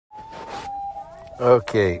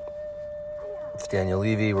Okay, it's Daniel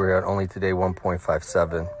Levy. We're at Only Today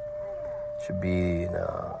 1.57. Should be in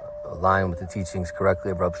line with the teachings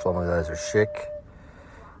correctly of Reb Shlomo Eliezer Schick.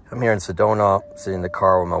 I'm here in Sedona, sitting in the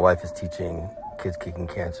car where my wife is teaching kids kicking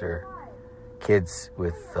cancer, kids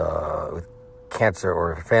with cancer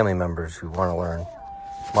or family members who want to learn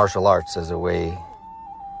martial arts as a way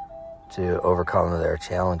to overcome their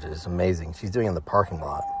challenges. Amazing. She's doing it in the parking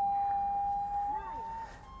lot.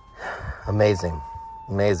 Amazing,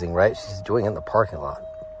 right? She's doing it in the parking lot.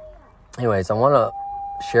 Anyways, I want to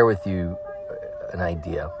share with you an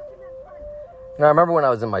idea. I remember when I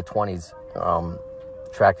was in my 20s,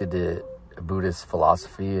 attracted to Buddhist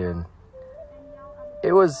philosophy, and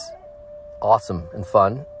it was awesome and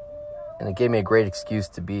fun, and it gave me a great excuse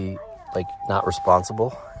to be, not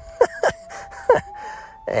responsible,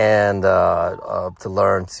 and to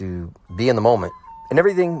learn to be in the moment. And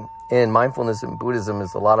everything in mindfulness and Buddhism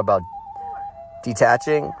is a lot about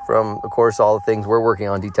detaching from, of course, all the things we're working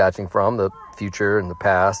on detaching from, the future and the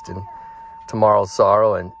past and tomorrow's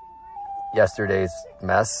sorrow and yesterday's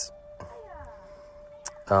mess.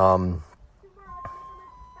 But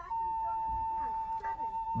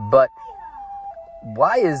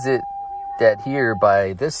why is it that here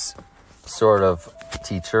by this sort of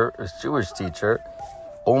teacher, this Jewish teacher,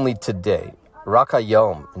 only today, Rak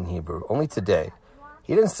Hayom in Hebrew, only today,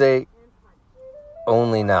 he didn't say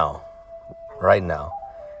only now, right now.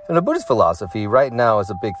 In the Buddhist philosophy, right now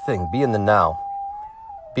is a big thing. Be in the now.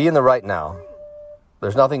 Be in the right now.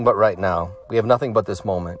 There's nothing but right now. We have nothing but this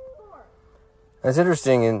moment. And it's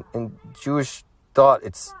interesting, in Jewish thought,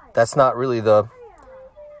 that's not really the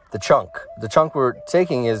chunk. The chunk we're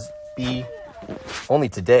taking is be only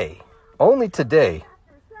today. Only today.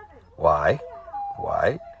 Why?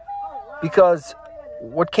 Because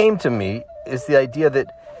what came to me is the idea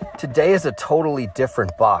that today is a totally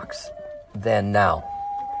different box than now.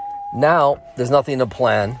 Now, there's nothing to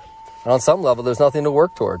plan. And on some level, there's nothing to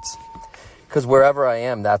work towards. Because wherever I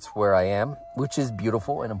am, that's where I am, which is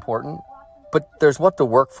beautiful and important. But there's what to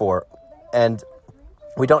work for. And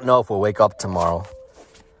we don't know if we'll wake up tomorrow.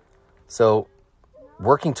 So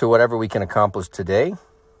working to whatever we can accomplish today,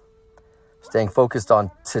 staying focused on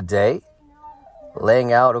today,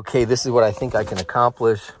 laying out, okay, this is what I think I can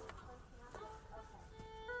accomplish.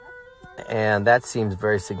 And that seems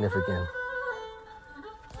very significant.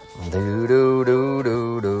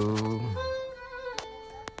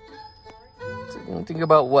 Think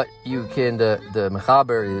about what you can, the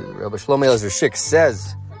Mechaber, Reb Shlomo Eliezer Schick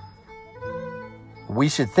says, we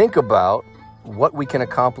should think about what we can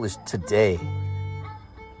accomplish today.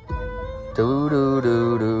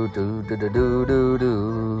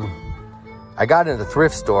 I got in the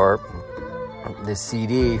thrift store this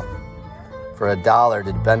CD for $1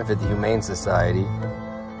 to benefit the Humane Society.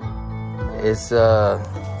 It's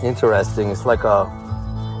interesting. It's like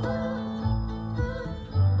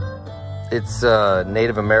it's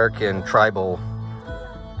Native American tribal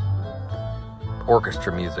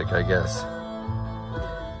orchestra music, I guess.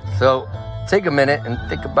 So take a minute and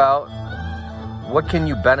think about what can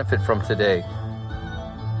you benefit from today?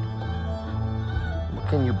 What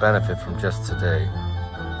can you benefit from just today?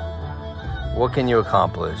 What can you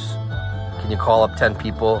accomplish? Can you call up 10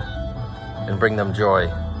 people and bring them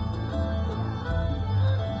joy?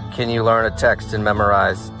 Can you learn a text and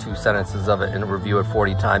memorize 2 sentences of it and review it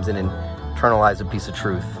 40 times and internalize a piece of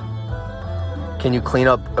truth? Can you clean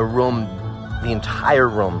up a room, the entire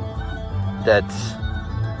room that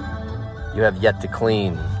you have yet to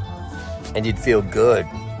clean, and you'd feel good?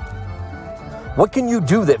 What can you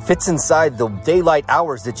do that fits inside the daylight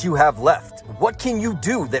hours that you have left? What can you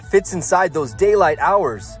do that fits inside those daylight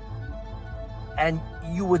hours? And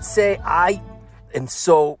you would say, I am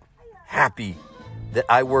so happy that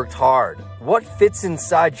I worked hard. What fits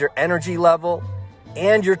inside your energy level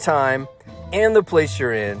and your time and the place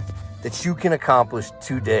you're in that you can accomplish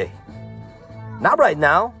today? Not right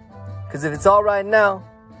now, because if it's all right now,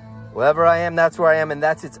 wherever I am, that's where I am, and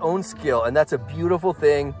that's its own skill, and that's a beautiful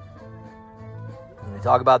thing. And we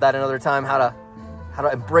talk about that another time, how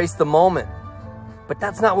to embrace the moment. But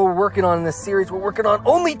that's not what we're working on in this series. We're working on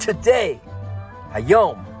only today.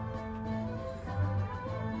 Hayom.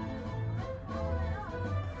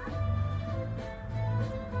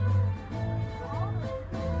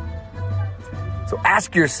 So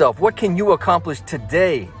ask yourself, what can you accomplish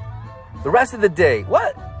today? The rest of the day.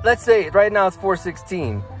 What? Let's say right now it's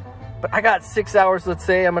 4:16. But I got 6 hours, let's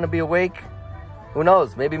say I'm going to be awake. Who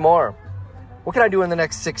knows? Maybe more. What can I do in the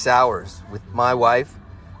next 6 hours with my wife?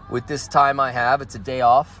 With this time I have, it's a day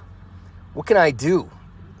off. What can I do?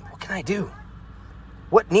 What can I do?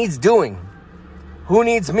 What needs doing? Who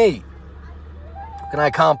needs me? What can I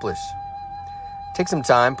accomplish? Take some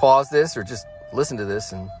time, pause this, or just listen to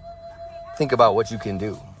this and think about what you can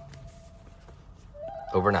do.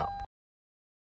 Over and out.